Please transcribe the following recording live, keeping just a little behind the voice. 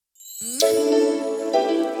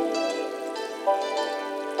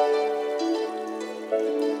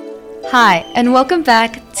Hi, and welcome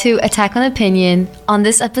back to Attack on Opinion. On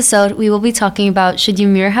this episode, we will be talking about should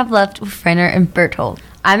Ymir have left with Reiner and Bertholdt.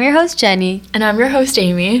 I'm your host, Jenny. And I'm your host,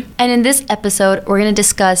 Amy. And in this episode, we're going to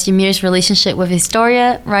discuss Ymir's relationship with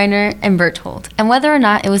Historia, Reiner, and Bertholdt, and whether or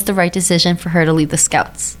not it was the right decision for her to leave the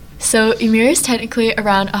Scouts. So, Ymir is technically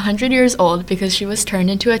around 100 years old because she was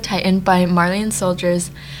turned into a Titan by Marleyan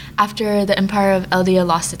soldiers after the Empire of Eldyia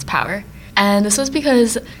lost its power. And this was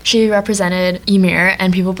because she represented Ymir,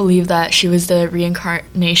 and people believe that she was the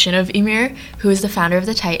reincarnation of Ymir, who is the founder of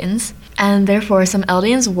the Titans. And therefore, some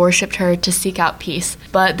Eldyans worshipped her to seek out peace,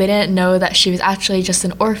 but they didn't know that she was actually just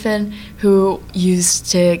an orphan who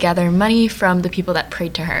used to gather money from the people that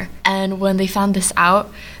prayed to her. And when they found this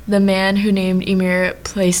out, the man who named Ymir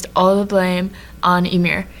placed all the blame on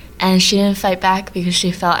Ymir. And she didn't fight back because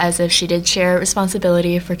she felt as if she did share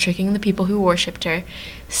responsibility for tricking the people who worshipped her.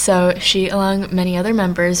 So she, along many other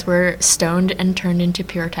members, were stoned and turned into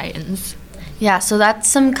pure Titans. Yeah, so that's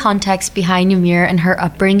some context behind Ymir and her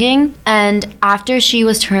upbringing. And after she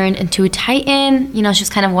was turned into a Titan, she was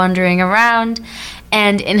kind of wandering around.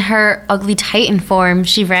 And in her ugly Titan form,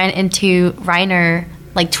 she ran into Reiner,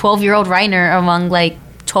 12-year-old Reiner among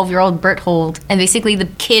 12-year-old Bertholdt, and basically the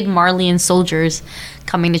kid Marleyan soldiers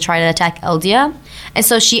coming to try to attack Eldyia. And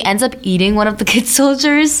so she ends up eating one of the kid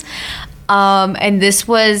soldiers. And this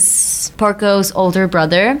was Porco's older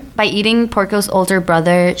brother. By eating Porco's older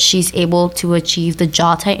brother, she's able to achieve the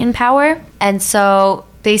Jaw Titan power. And so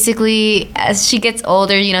basically, as she gets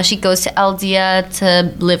older, she goes to Eldyia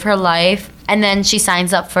to live her life. And then she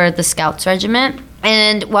signs up for the Scouts Regiment.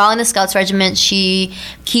 And while in the Scouts Regiment, she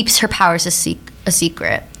keeps her powers a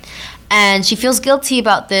secret. And she feels guilty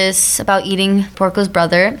about this, about eating Porco's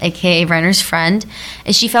brother, aka Reiner's friend.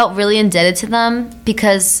 And she felt really indebted to them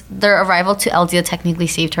because their arrival to Eldyia technically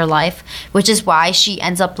saved her life, which is why she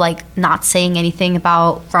ends up not saying anything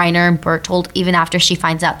about Reiner and Bertholdt even after she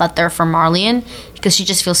finds out that they're from Marleyan, because she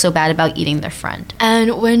just feels so bad about eating their friend.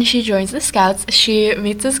 And when she joins the Scouts, she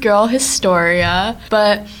meets this girl, Historia,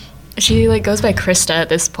 but she goes by Krista at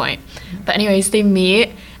this point. But anyways, they meet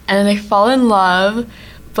and then they fall in love.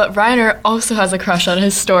 But Reiner also has a crush on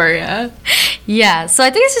Historia. Yeah, so I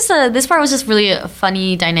think it's just this part was just really a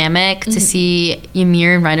funny dynamic to see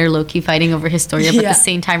Ymir and Reiner low-key fighting over Historia, but at the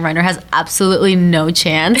same time, Reiner has absolutely no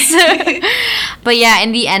chance. But yeah,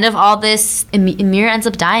 in the end of all this, Ymir ends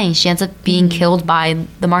up dying. She ends up being killed by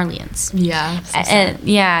the Marleyans. Yeah.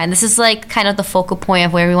 And this is kind of the focal point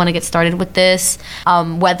of where we want to get started with this.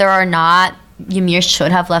 Whether or not Ymir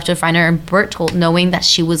should have left with Reiner and Bertholdt knowing that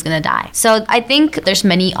she was going to die. So I think there's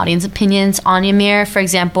many audience opinions on Ymir. For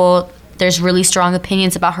example, there's really strong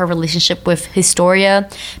opinions about her relationship with Historia.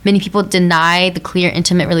 Many people deny the clear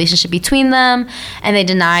intimate relationship between them, and they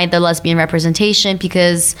deny the lesbian representation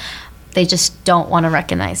because they just don't want to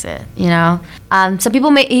recognize it, Some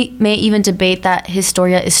people may even debate that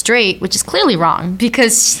Historia is straight, which is clearly wrong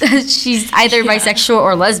because she's either bisexual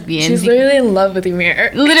or lesbian. She's literally in love with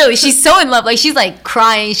Ymir. Literally, she's so in love. She's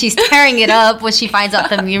crying. She's tearing it up when she finds out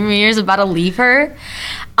that Ymir's about to leave her.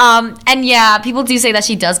 And yeah, people do say that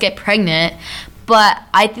she does get pregnant, but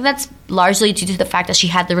I think that's largely due to the fact that she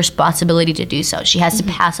had the responsibility to do so. She has to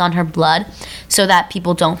pass on her blood so that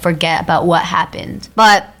people don't forget about what happened.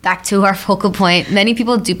 But back to our focal point, many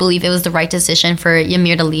people do believe it was the right decision for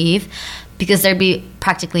Ymir to leave because there'd be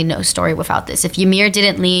practically no story without this. If Ymir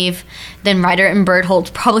didn't leave, then Reiner and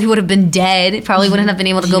Bertholdt probably would have been dead. Probably wouldn't have been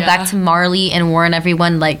able to go back to Marley and warn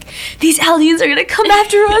everyone these Eldyians are going to come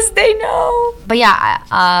after us. They know. But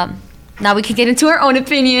yeah, now we can get into our own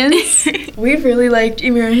opinions. We really liked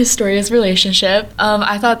Ymir and Historia's relationship.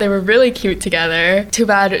 I thought they were really cute together. Too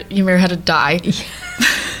bad Ymir had to die.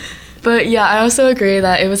 But yeah, I also agree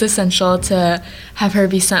that it was essential to have her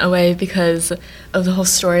be sent away because of the whole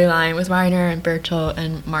storyline with Reiner and Bertholdt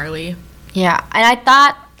and Marley. Yeah, and I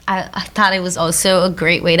thought it was also a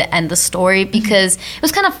great way to end the story because it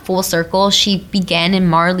was kind of full circle. She began in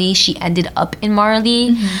Marley, she ended up in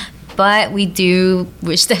Marley. But we do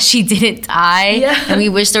wish that she didn't die, and we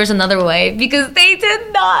wish there was another way because they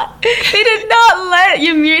did not let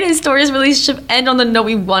Ymir and Historia's relationship end on the note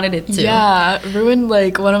we wanted it to. Yeah, ruined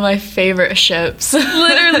one of my favorite ships.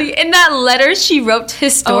 Literally, in that letter she wrote to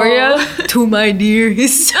Historia, to my dear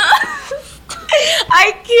Historia.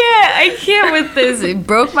 I can't with this. It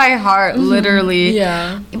broke my heart, literally.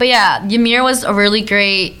 Yeah. But yeah, Ymir was a really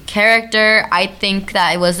great character. I think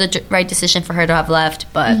that it was the right decision for her to have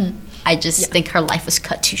left, but I just think her life was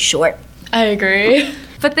cut too short. I agree.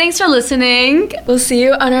 But thanks for listening. We'll see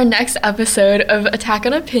you on our next episode of Attack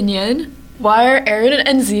on Opinion. Why are Eren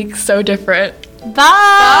and Zeke so different?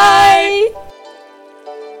 Bye!